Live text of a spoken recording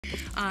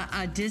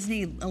a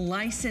Disney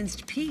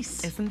licensed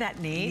piece. Isn't that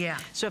neat? Yeah.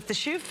 So if the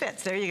shoe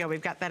fits, there you go.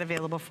 We've got that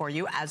available for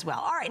you as well.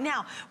 All right,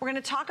 now we're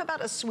going to talk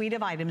about a suite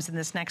of items in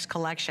this next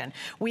collection.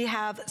 We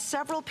have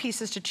several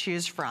pieces to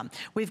choose from.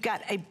 We've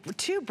got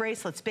two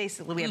bracelets,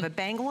 basically. We have a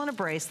bangle and a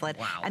bracelet.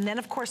 Wow. And then,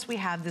 of course, we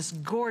have this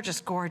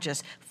gorgeous,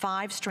 gorgeous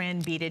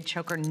 5-strand beaded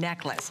choker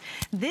necklace.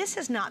 This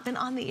has not been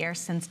on the air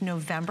since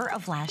November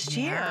of last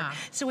year.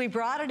 So we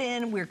brought it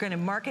in. We're going to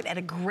mark it at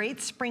a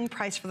great spring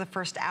price for the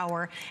first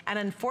hour. And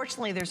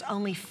unfortunately, there's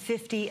only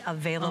 50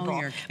 available.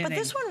 Oh, you're kidding. But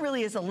this one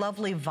really is a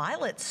lovely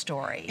violet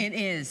story. It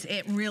is.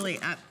 It really,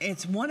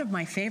 it's one of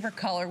my favorite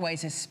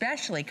colorways,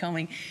 especially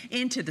coming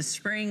into the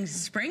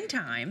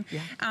springtime.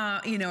 Yeah.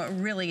 You know, it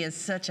really is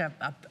such a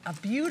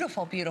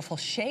beautiful, beautiful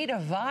shade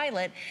of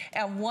violet,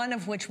 and one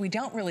of which we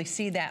don't really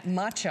see that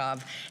much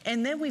of.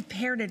 And then we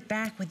paired it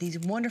back with these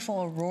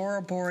wonderful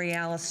Aurora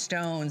Borealis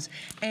stones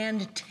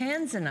and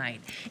tanzanite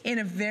in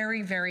a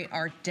very, very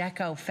Art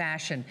Deco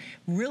fashion.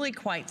 Really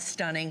quite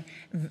stunning.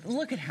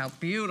 Look at how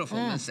beautiful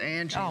Miss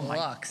Angie looks.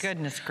 My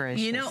goodness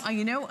gracious. You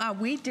know,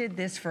 we did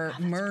this for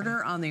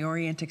Murder on the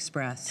Orient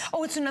Express.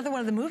 Oh, it's another one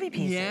of the movie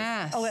pieces.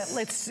 Yes. Oh, it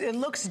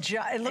looks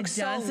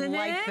so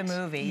like the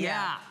movie.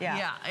 Yeah.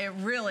 It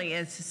really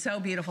is so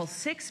beautiful.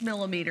 6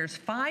 millimeters,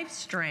 5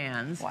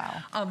 strands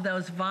of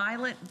those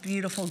violet,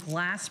 beautiful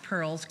glass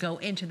pearls go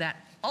into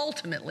that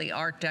ultimately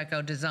Art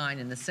Deco design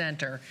in the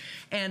center.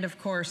 And of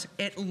course,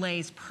 it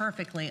lays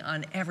perfectly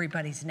on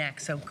everybody's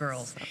neck. So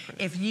girls,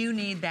 if you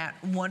need that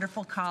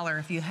wonderful collar,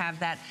 if you have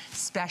that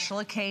special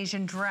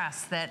occasion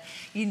dress that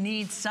you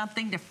need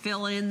something to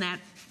fill in that,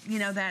 you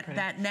know, that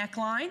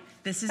neckline,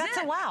 this is it.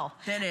 That's a wow.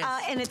 That is.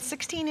 And it's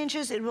 16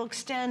 inches. It will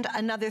extend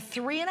another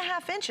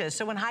 3.5 inches.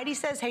 So when Heidi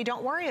says, hey,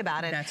 don't worry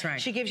about it, that's right.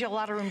 She gives you a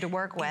lot of room to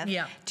work with.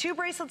 Yeah. 2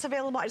 bracelets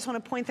available. I just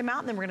want to point them out,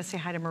 and then we're going to say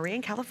hi to Marie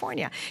in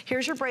California.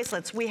 Here's your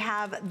bracelets. We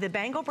have the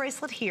bangle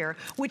bracelet here,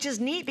 which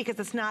is neat because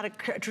it's not a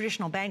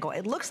traditional bangle.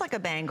 It looks like a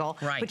bangle,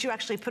 but you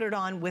actually put it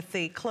on with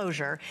the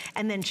closure.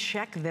 And then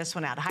check this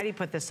one out. Heidi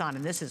put this on,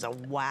 and this is a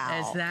wow.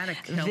 Is that a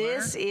killer?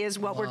 This is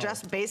what we're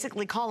just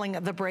basically calling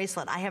the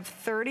bracelet. I have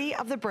 30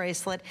 of the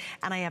bracelet,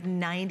 and I have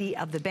 90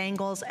 of the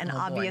bangles, and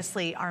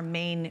obviously our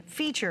main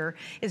feature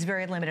is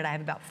very limited. I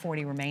have about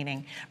 40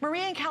 remaining.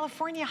 Maria in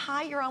California,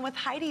 hi, you're on with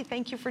Heidi.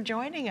 Thank you for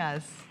joining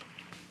us.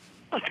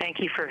 Well, thank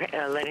you for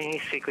letting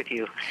me speak with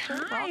you.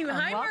 Hi,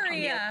 welcome.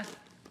 Maria.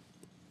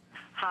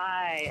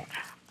 Hi.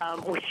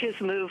 We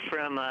just moved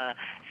from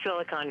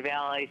Silicon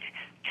Valley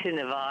to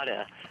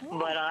Nevada,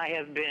 but I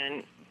have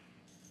been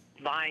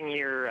buying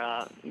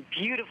your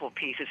beautiful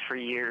pieces for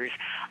years.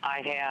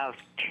 I have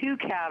 2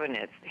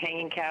 cabinets,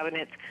 hanging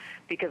cabinets,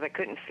 because I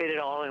couldn't fit it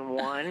all in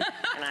one,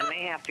 and I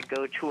may have to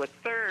go to a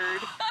 3rd.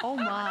 Oh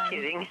my! I'm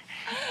kidding.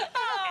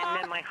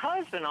 And then my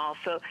husband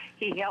also,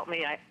 he helped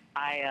me.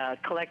 I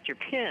collect your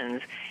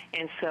pins,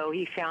 and so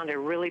he found a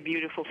really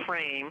beautiful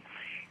frame,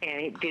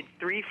 and he did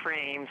 3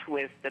 frames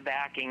with the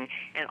backing,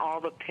 and all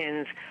the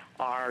pins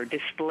are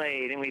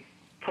displayed, and we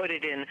put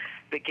it in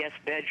the guest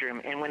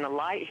bedroom, and when the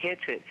light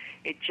hits it,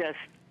 it just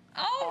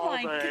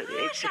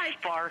it just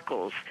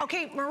sparkles.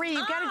 Okay, Marie,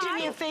 you've got to do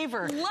me a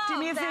favor. Do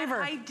me a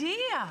favor. Idea.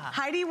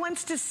 Heidi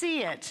wants to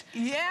see it.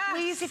 Yes.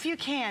 Please, if you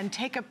can,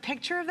 take a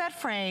picture of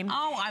that frame.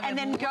 And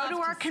then go to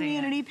our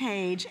community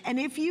page. And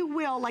if you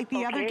will, like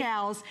the other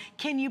gals,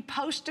 can you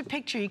post a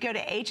picture? You go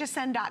to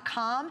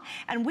hsn.com,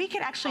 and we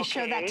could actually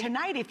show that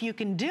tonight if you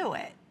can do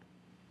it.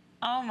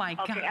 Oh my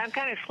God. Okay, I'm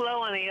kind of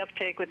slow on the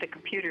uptake with the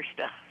computer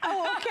stuff.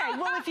 Oh, okay.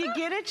 Well, if you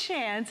get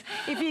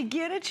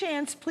a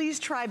chance, please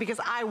try,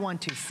 because I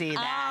want to see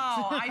that.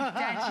 Oh, I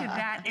bet you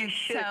that is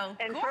so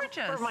gorgeous.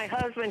 And for my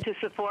husband to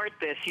support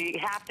this, you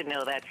have to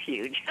know that's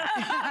huge. That's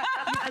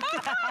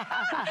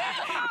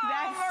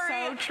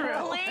so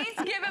true. Please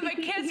give him a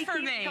kiss for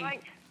me.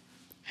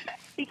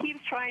 He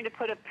keeps trying to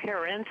put a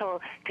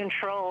parental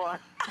control on.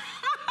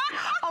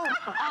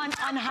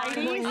 On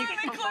Heidi?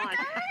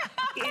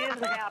 It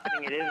isn't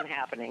happening. It isn't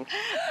happening.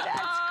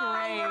 That's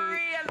great.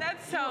 Maria,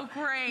 that's so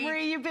great.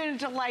 Maria, you've been a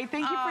delight.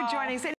 Thank you for joining us.